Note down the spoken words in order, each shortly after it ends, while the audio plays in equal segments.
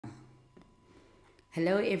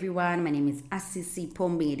Hello everyone, my name is Asisipho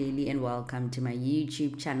Mbingeleli and welcome to my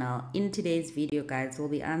YouTube channel. In today's video guys, we'll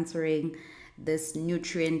be answering this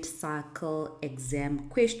nutrient cycle exam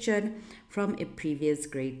question from a previous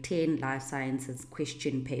grade 10 life sciences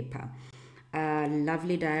question paper.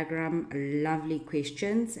 Lovely diagram, lovely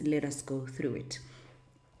questions. Let us go through it.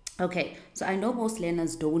 Okay, so I know most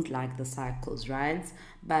learners don't like the cycles, right?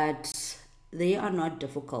 But they are not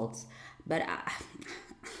difficult. But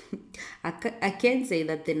I can say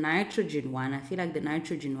that the nitrogen one, I feel like the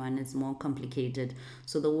nitrogen one is more complicated.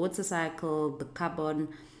 So the water cycle, the carbon,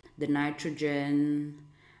 the nitrogen,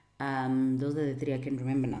 those are the three I can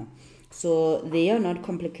remember now. So they are not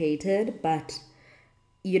complicated, but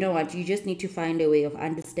you know what, you just need to find a way of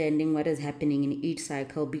understanding what is happening in each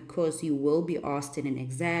cycle because you will be asked in an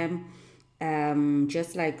exam.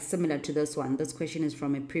 Just like similar to this one, this question is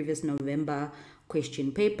from a previous November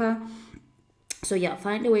question paper. So yeah,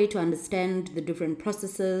 find a way to understand the different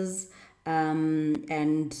processes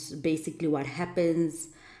and basically what happens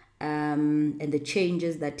and the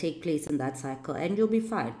changes that take place in that cycle, and you'll be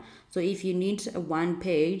fine. So if you need a one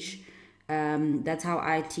page, that's how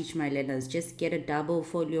I teach my learners. Just get a double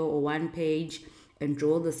folio or one page and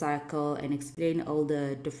draw the cycle and explain all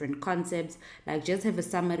the different concepts. Like just have a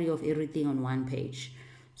summary of everything on one page.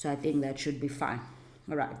 So I think that should be fine.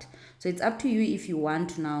 All right. So it's up to you if you want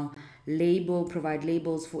to now provide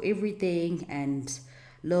labels for everything and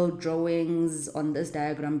little drawings on this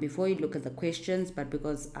diagram before you look at the questions. But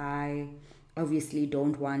because I obviously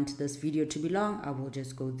don't want this video to be long, I will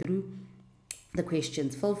just go through the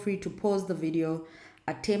questions. Feel free to pause the video,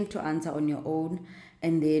 attempt to answer on your own,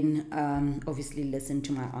 and then obviously listen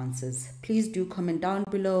to my answers. Please do comment down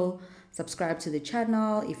below, subscribe to the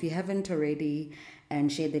channel if you haven't already,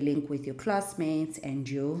 and share the link with your classmates and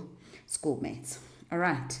your schoolmates. All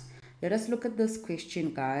right, let us look at this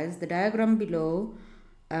question, guys. The diagram below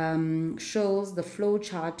shows the flow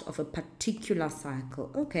chart of a particular cycle.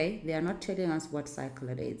 Okay, they are not telling us what cycle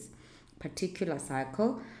it is. Particular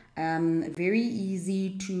cycle. Very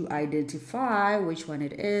easy to identify which one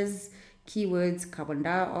it is. Keywords: carbon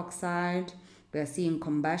dioxide. We are seeing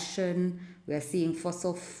combustion. We are seeing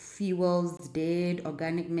fossil fuels, dead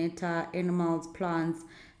organic matter, animals, plants.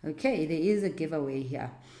 Okay, there is a giveaway here.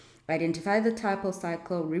 Identify the type of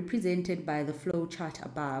cycle represented by the flow chart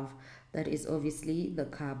above. That is obviously the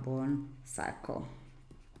carbon cycle.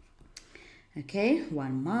 Okay,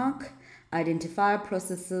 1 mark. Identify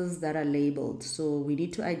processes that are labeled. So we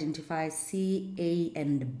need to identify C, A,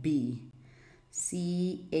 and B.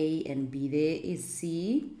 C, A, and B. There is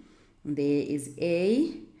C, there is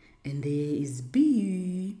A, and there is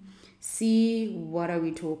B. C, what are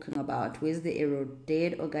we talking about? Where's the arrow?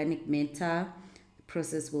 Dead organic matter. The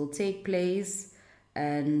process will take place,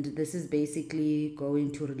 and this is basically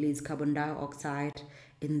going to release carbon dioxide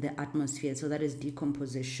in the atmosphere. So that is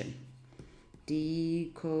decomposition.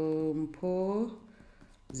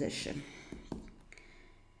 Decomposition.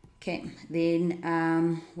 Okay, then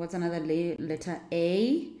what's another letter?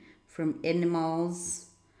 A, from animals.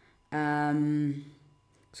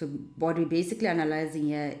 So what we're basically analyzing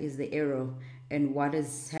here is the arrow, and what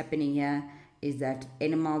is happening here is that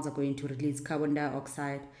animals are going to release carbon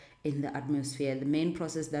dioxide in the atmosphere. The main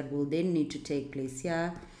process that will then need to take place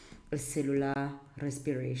here is cellular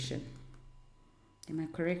respiration. Am I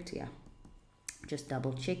correct? Yeah. Just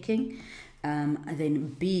double checking.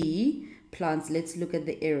 Then B, plants. Let's look at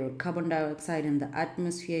the arrow. Carbon dioxide in the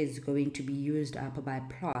atmosphere is going to be used up by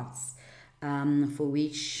plants. For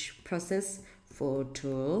which process?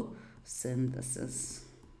 Photosynthesis.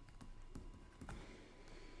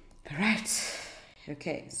 Right.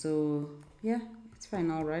 Okay, so yeah, it's fine.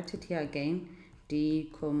 I'll write it here again.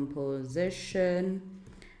 Decomposition,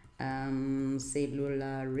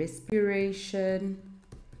 cellular respiration,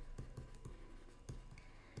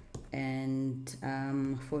 and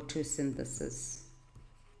photosynthesis.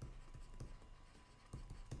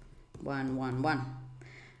 1, 1, 1.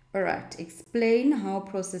 All right, explain how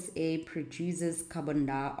process A produces carbon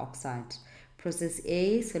dioxide. Process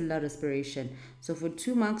A, cellular respiration. So for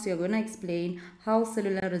 2 marks, you're going to explain how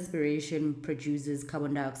cellular respiration produces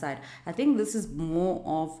carbon dioxide. I think this is more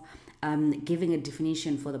of giving a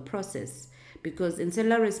definition for the process, because in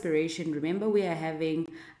cellular respiration, remember, we are having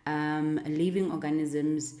living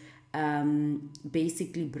organisms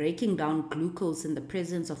basically breaking down glucose in the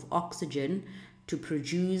presence of oxygen to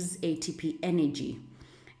produce ATP energy,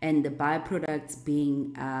 and the byproducts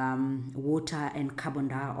being water and carbon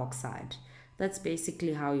dioxide. That's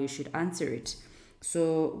basically how you should answer it.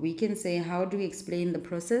 So we can say, how do we explain the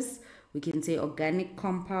process? We can say organic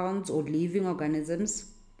compounds or living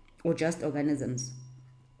organisms, or just organisms.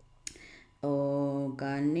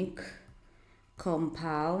 organic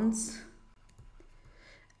compounds.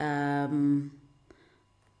 Let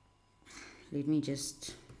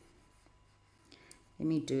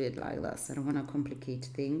me do it like this. I don't want to complicate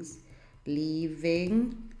things.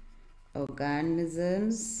 Living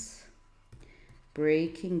organisms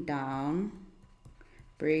breaking down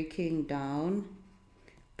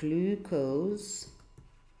glucose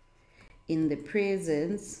in the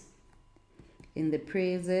presence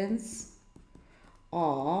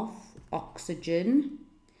of oxygen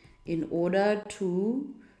in order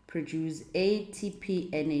to produce ATP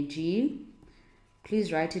energy.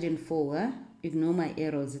 Please write it in full. Ignore my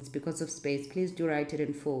arrows, it's because of space. Please do write it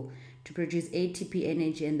in full. To produce ATP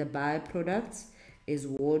energy, and the byproducts is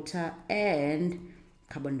water and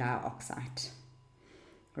carbon dioxide.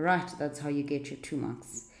 Right, that's how you get your 2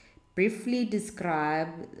 marks. Briefly describe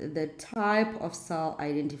the type of cell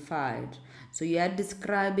identified. So you are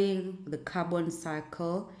describing the carbon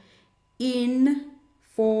cycle in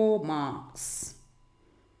 4 marks.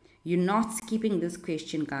 You're not skipping this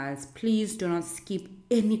question, guys. Please do not skip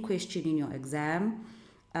any question in your exam.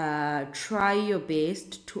 Try your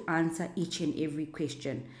best to answer each and every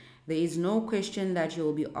question. There is no question that you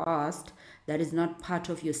will be asked that is not part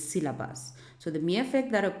of your syllabus. So the mere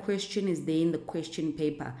fact that a question is there in the question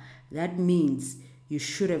paper, that means you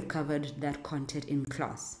should have covered that content in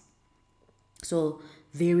class. So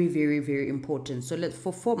very, very, very important. So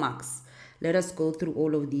for 4 marks, let us go through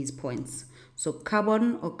all of these points. So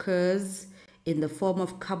carbon occurs in the form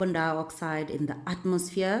of carbon dioxide in the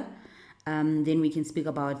atmosphere. Then we can speak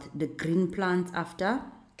about the green plants after.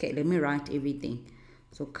 Okay, let me write everything.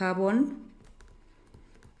 So carbon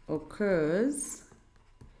occurs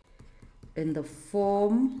in the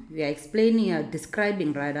form, we are explaining,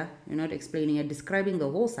 describing rather, you're not explaining, you're describing the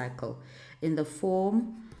whole cycle, in the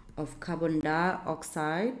form of carbon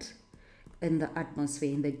dioxide in the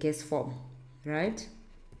atmosphere, in the gas form, right?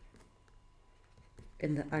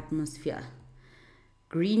 In the atmosphere.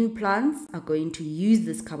 Green plants are going to use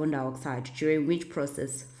this carbon dioxide during which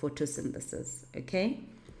process? Photosynthesis. Okay,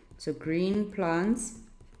 so green plants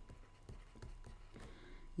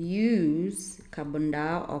use carbon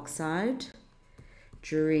dioxide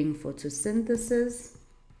during photosynthesis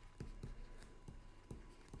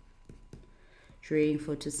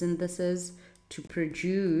to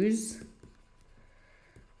produce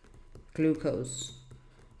glucose,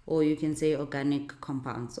 or you can say organic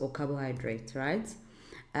compounds or carbohydrates, right?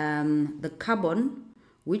 The carbon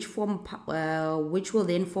which will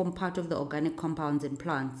then form part of the organic compounds in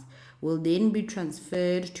plants will then be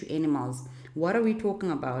transferred to animals. What are we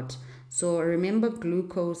talking about? So remember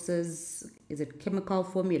glucose's, is it chemical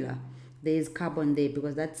formula? There is carbon there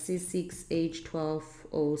because that's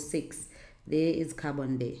C6H12O6. There is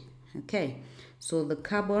carbon there. Okay, so the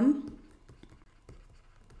carbon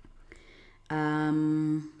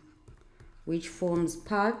which forms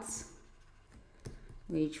parts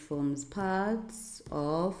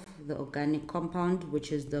of the organic compound,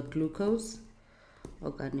 which is the glucose,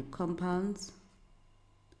 organic compounds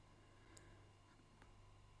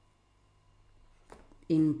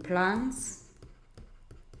in plants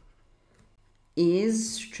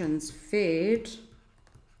is transferred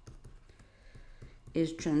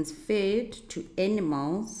to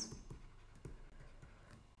animals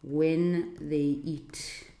when they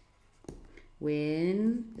eat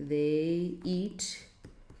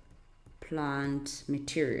plant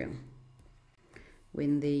material.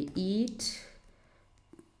 When they eat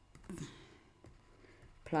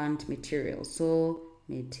plant material. So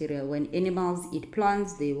material, when animals eat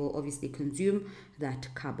plants, they will obviously consume that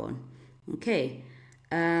carbon. Okay,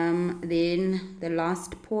 then the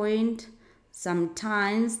last point,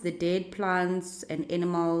 sometimes the dead plants and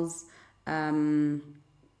animals, the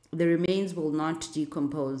remains will not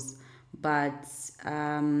decompose, but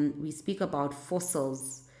we speak about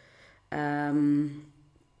fossils, or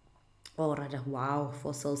rather,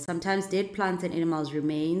 fossils. Sometimes dead plants and animals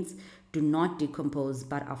remains do not decompose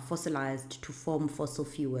but are fossilized to form fossil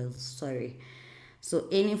fuels. So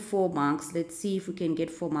any 4 marks, let's see if we can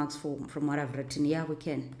get 4 marks from what I've written. Yeah, we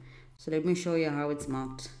can. So let me show you how it's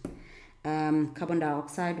marked. Carbon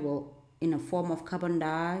dioxide will in a form of carbon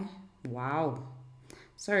dioxide.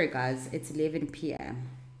 Sorry guys, it's 11 p.m.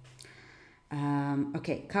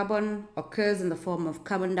 Okay, carbon occurs in the form of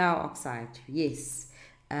carbon dioxide. Yes.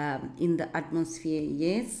 In the atmosphere.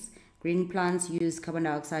 Yes. Green plants use carbon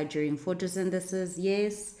dioxide during photosynthesis.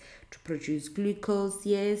 Yes. To produce glucose.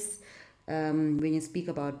 Yes. When you speak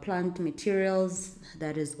about plant materials,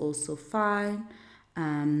 that is also fine.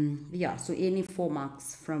 Yeah, so any 4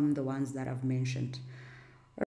 marks from the ones that I've mentioned.